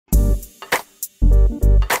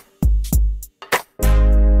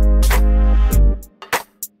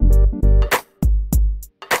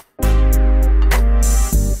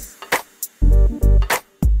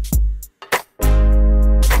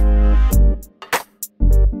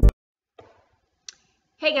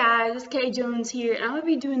Hey guys, it's Kjones here, and I'm going to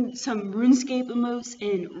be doing some Runescape emotes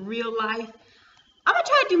in real life. I'm going to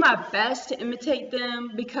try to do my best to imitate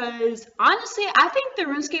them because, honestly, I think the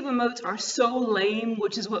Runescape emotes are so lame,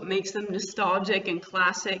 which is what makes them nostalgic and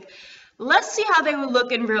classic. Let's see how they would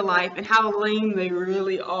look in real life and how lame they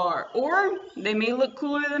really are. Or they may look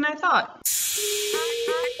cooler than I thought.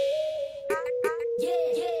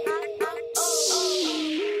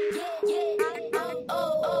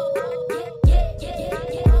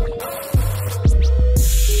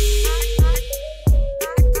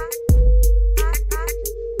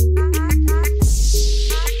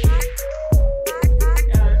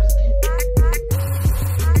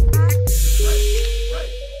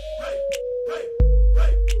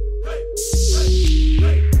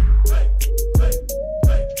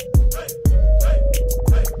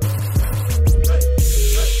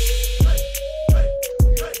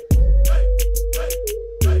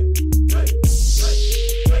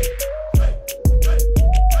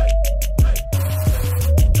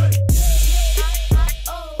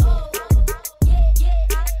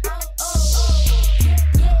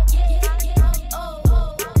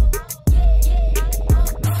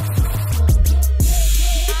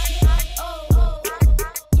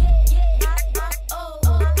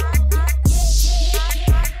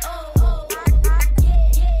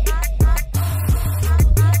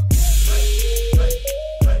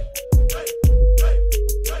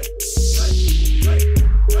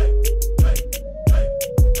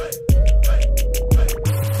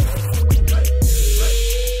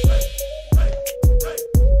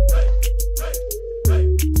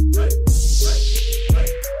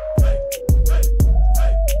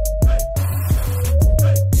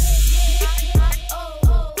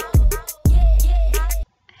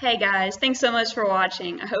 Hey guys, thanks so much for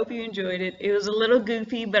watching. I hope you enjoyed it. It was a little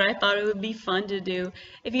goofy, but I thought it would be fun to do.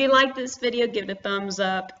 If you liked this video, give it a thumbs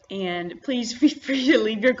up, and please feel free to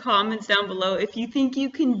leave your comments down below if you think you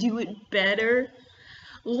can do it better.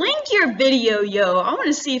 Link your video, yo. I want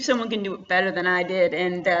to see if someone can do it better than I did,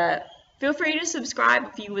 and feel free to subscribe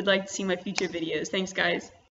if you would like to see my future videos. Thanks, guys.